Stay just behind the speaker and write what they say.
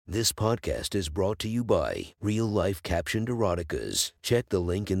This podcast is brought to you by Real Life Captioned Eroticas. Check the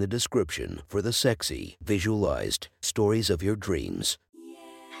link in the description for the sexy, visualized stories of your dreams.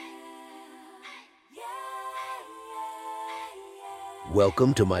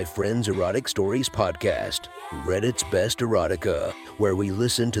 Welcome to my friend's Erotic Stories podcast, Reddit's Best Erotica, where we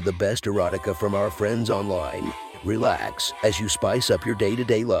listen to the best erotica from our friends online. Relax as you spice up your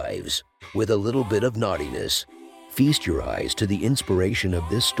day-to-day lives with a little bit of naughtiness. Feast your eyes to the inspiration of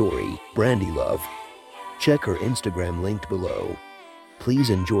this story, Brandy Love. Check her Instagram linked below. Please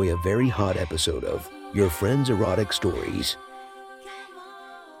enjoy a very hot episode of Your Friend's Erotic Stories.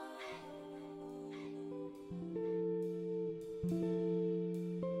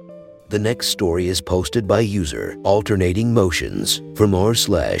 The next story is posted by user Alternating Motions from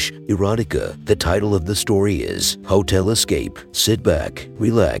r/erotica. The title of the story is Hotel Escape. Sit back,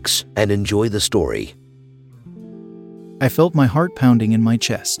 relax, and enjoy the story. I felt my heart pounding in my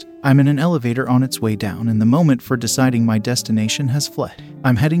chest. I'm in an elevator on its way down, and the moment for deciding my destination has fled.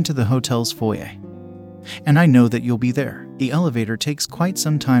 I'm heading to the hotel's foyer. And I know that you'll be there. The elevator takes quite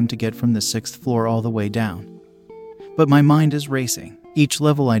some time to get from the 6th floor all the way down. But my mind is racing. Each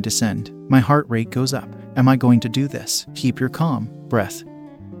level I descend, my heart rate goes up. Am I going to do this? Keep your calm breath.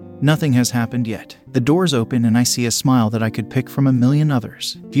 Nothing has happened yet. The doors open and I see a smile that I could pick from a million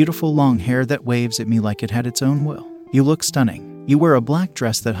others. Beautiful long hair that waves at me like it had its own will. You look stunning. You wear a black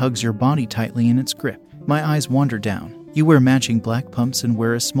dress that hugs your body tightly in its grip. My eyes wander down. You wear matching black pumps and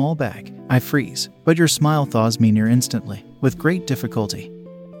wear a small bag. I freeze, but your smile thaws me near instantly. With great difficulty,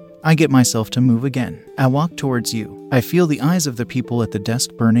 I get myself to move again. I walk towards you. I feel the eyes of the people at the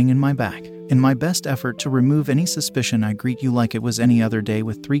desk burning in my back. In my best effort to remove any suspicion, I greet you like it was any other day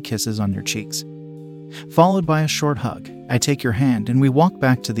with 3 kisses on your cheeks, followed by a short hug. I take your hand and we walk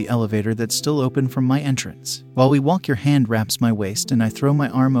back to the elevator that's still open from my entrance. While we walk, your hand wraps my waist and I throw my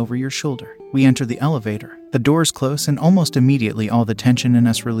arm over your shoulder. We enter the elevator. The doors close and almost immediately all the tension in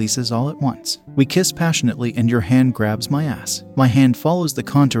us releases all at once. We kiss passionately and your hand grabs my ass. My hand follows the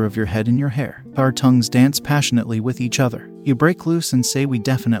contour of your head and your hair. Our tongues dance passionately with each other. You break loose and say we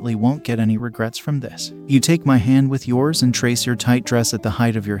definitely won't get any regrets from this. You take my hand with yours and trace your tight dress at the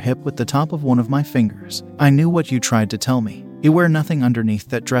height of your hip with the top of one of my fingers. I knew what you tried to tell me. You wear nothing underneath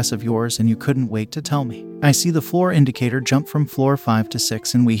that dress of yours and you couldn't wait to tell me. I see the floor indicator jump from floor 5 to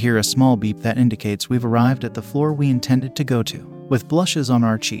 6 and we hear a small beep that indicates we've arrived at the floor we intended to go to. With blushes on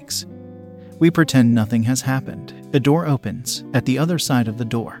our cheeks, we pretend nothing has happened. The door opens. At the other side of the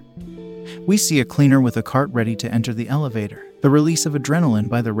door, we see a cleaner with a cart ready to enter the elevator. The release of adrenaline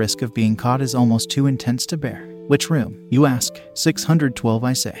by the risk of being caught is almost too intense to bear. Which room? You ask. 612,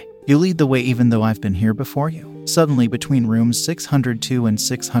 I say. You lead the way even though I've been here before you. Suddenly, between rooms 602 and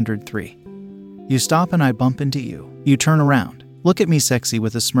 603, you stop and I bump into you. You turn around, look at me sexy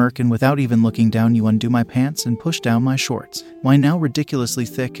with a smirk, and without even looking down you undo my pants and push down my shorts. My now ridiculously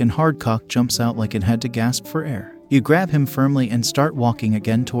thick and hard cock jumps out like it had to gasp for air. You grab him firmly and start walking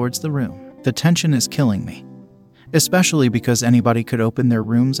again towards the room. The tension is killing me, especially because anybody could open their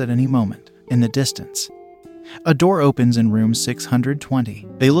rooms at any moment. In the distance, a door opens in room 620.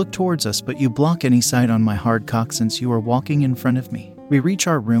 They look towards us, but you block any sight on my hard cock since you are walking in front of me. We reach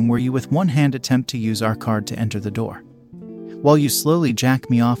our room where you with one hand attempt to use our card to enter the door, while you slowly jack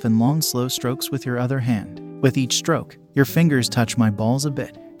me off in long slow strokes with your other hand. With each stroke, your fingers touch my balls a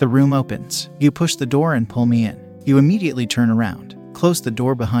bit. The room opens. You push the door and pull me in. You immediately turn around, close the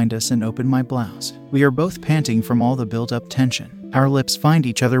door behind us and open my blouse. We are both panting from all the built-up tension. Our lips find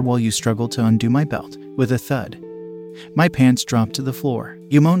each other while you struggle to undo my belt. With a thud, my pants drop to the floor.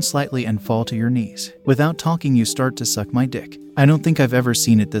 You moan slightly and fall to your knees. Without talking, you start to suck my dick. I don't think I've ever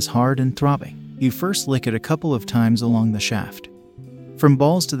seen it this hard and throbbing. You first lick it a couple of times along the shaft, from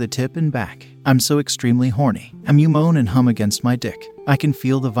balls to the tip and back. I'm so extremely horny. You moan and hum against my dick. I can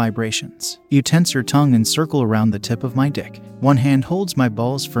feel the vibrations. You tense your tongue and circle around the tip of my dick. One hand holds my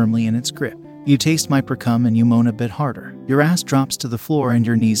balls firmly in its grip. You taste my precum and you moan a bit harder. Your ass drops to the floor and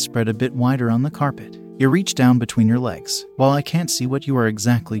your knees spread a bit wider on the carpet. You reach down between your legs. While I can't see what you are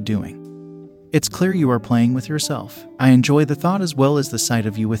exactly doing, it's clear you are playing with yourself. I enjoy the thought as well as the sight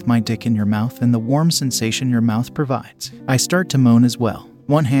of you with my dick in your mouth and the warm sensation your mouth provides. I start to moan as well.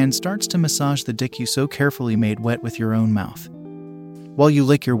 One hand starts to massage the dick you so carefully made wet with your own mouth, while you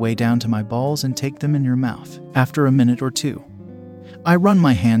lick your way down to my balls and take them in your mouth. After a minute or two, I run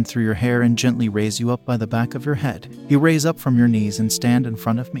my hand through your hair and gently raise you up by the back of your head. You raise up from your knees and stand in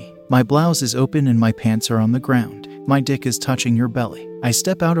front of me. My blouse is open and my pants are on the ground. My dick is touching your belly. I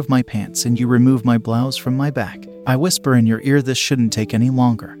step out of my pants and you remove my blouse from my back. I whisper in your ear, this shouldn't take any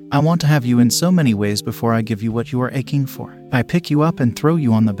longer. I want to have you in so many ways before I give you what you are aching for. I pick you up and throw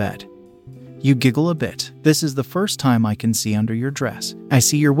you on the bed. You giggle a bit. This is the first time I can see under your dress. I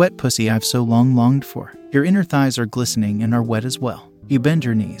see your wet pussy I've so long longed for. Your inner thighs are glistening and are wet as well. You bend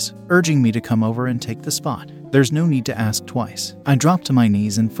your knees, urging me to come over and take the spot. There's no need to ask twice. I drop to my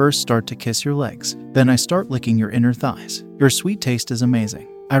knees and first start to kiss your legs. Then I start licking your inner thighs. Your sweet taste is amazing.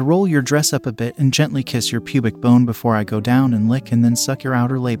 I roll your dress up a bit and gently kiss your pubic bone before I go down and lick and then suck your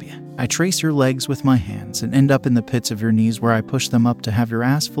outer labia. I trace your legs with my hands and end up in the pits of your knees where I push them up to have your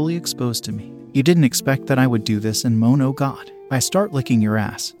ass fully exposed to me. You didn't expect that I would do this and moan, oh God. I start licking your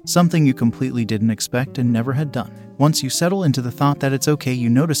ass, something you completely didn't expect and never had done. Once you settle into the thought that it's okay, you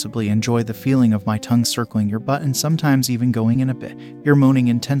noticeably enjoy the feeling of my tongue circling your butt and sometimes even going in a bit. Your moaning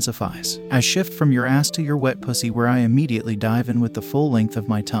intensifies. I shift from your ass to your wet pussy where I immediately dive in with the full length of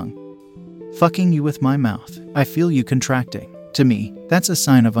my tongue, fucking you with my mouth. I feel you contracting. To me, that's a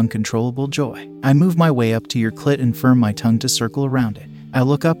sign of uncontrollable joy. I move my way up to your clit and firm my tongue to circle around it. I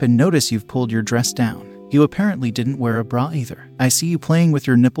look up and notice you've pulled your dress down. You apparently didn't wear a bra either. I see you playing with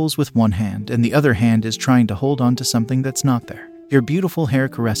your nipples with one hand and the other hand is trying to hold on to something that's not there. Your beautiful hair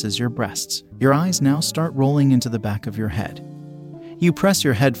caresses your breasts. Your eyes now start rolling into the back of your head. You press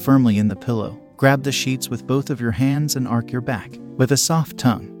your head firmly in the pillow, grab the sheets with both of your hands and arc your back. With a soft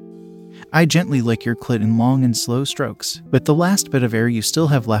tongue, I gently lick your clit in long and slow strokes. With the last bit of air you still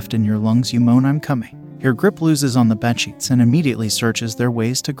have left in your lungs, you moan, I'm coming. Your grip loses on the bedsheets and immediately searches their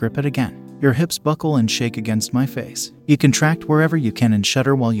ways to grip it again. Your hips buckle and shake against my face. You contract wherever you can and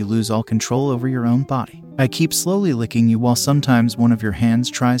shudder while you lose all control over your own body. I keep slowly licking you while sometimes one of your hands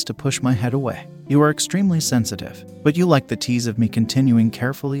tries to push my head away. You are extremely sensitive, but you like the tease of me continuing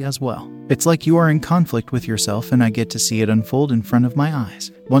carefully as well. It's like you are in conflict with yourself and I get to see it unfold in front of my eyes.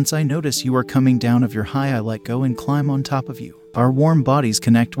 Once I notice you are coming down of your high, I let go and climb on top of you. Our warm bodies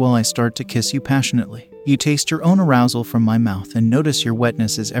connect while I start to kiss you passionately. You taste your own arousal from my mouth and notice your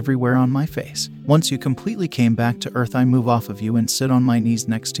wetness is everywhere on my face. Once you completely came back to earth, I move off of you and sit on my knees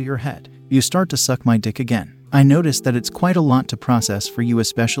next to your head. You start to suck my dick again. I notice that it's quite a lot to process for you,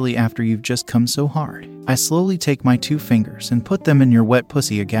 especially after you've just come so hard. I slowly take my 2 fingers and put them in your wet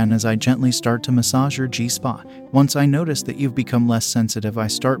pussy again as I gently start to massage your G-spot. Once I notice that you've become less sensitive, I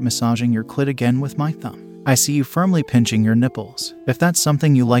start massaging your clit again with my thumb. I see you firmly pinching your nipples. If that's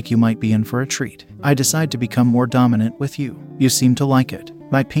something you like, you might be in for a treat. I decide to become more dominant with you. You seem to like it.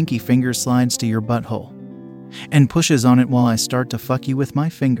 My pinky finger slides to your butthole and pushes on it while I start to fuck you with my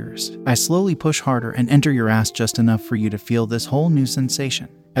fingers. I slowly push harder and enter your ass just enough for you to feel this whole new sensation.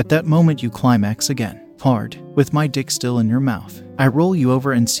 At that moment, you climax again, hard, with my dick still in your mouth. I roll you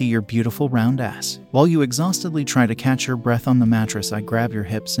over and see your beautiful round ass. While you exhaustedly try to catch your breath on the mattress, I grab your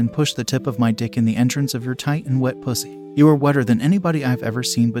hips and push the tip of my dick in the entrance of your tight and wet pussy. You are wetter than anybody I've ever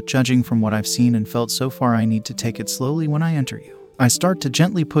seen, but judging from what I've seen and felt so far, I need to take it slowly when I enter you. I start to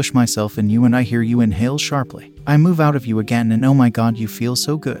gently push myself in you and I hear you inhale sharply. I move out of you again and oh my God, you feel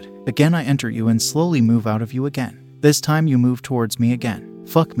so good. Again I enter you and slowly move out of you again. This time you move towards me again.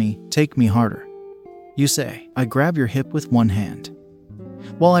 Fuck me, take me harder, you say. I grab your hip with one hand,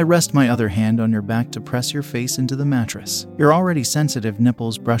 while I rest my other hand on your back to press your face into the mattress. Your already sensitive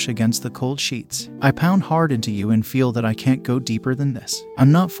nipples brush against the cold sheets. I pound hard into you and feel that I can't go deeper than this.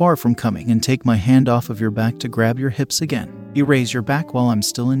 I'm not far from coming and take my hand off of your back to grab your hips again. You raise your back while I'm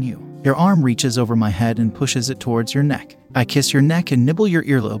still in you. Your arm reaches over my head and pushes it towards your neck. I kiss your neck and nibble your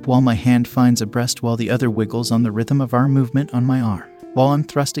earlobe while my hand finds a breast while the other wiggles on the rhythm of our movement on my arm, while I'm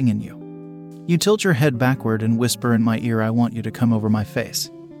thrusting in you. You tilt your head backward and whisper in my ear, I want you to come over my face.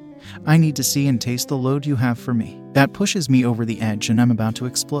 I need to see and taste the load you have for me. That pushes me over the edge and I'm about to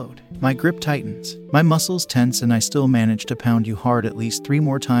explode. My grip tightens, my muscles tense, and I still manage to pound you hard at least 3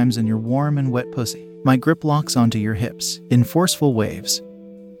 more times in your warm and wet pussy. My grip locks onto your hips in forceful waves.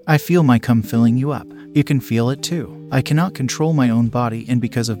 I feel my cum filling you up. You can feel it too. I cannot control my own body, and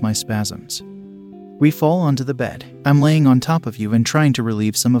because of my spasms, we fall onto the bed. I'm laying on top of you and trying to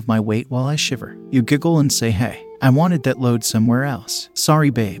relieve some of my weight while I shiver. You giggle and say, hey, I wanted that load somewhere else. Sorry,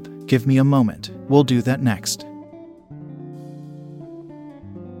 babe. Give me a moment. We'll do that next.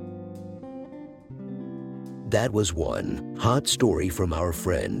 That was one hot story from our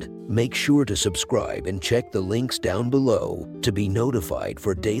friend. Make sure to subscribe and check the links down below to be notified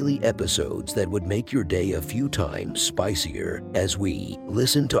for daily episodes that would make your day a few times spicier as we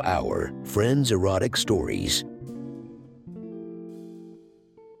listen to our friends' erotic stories.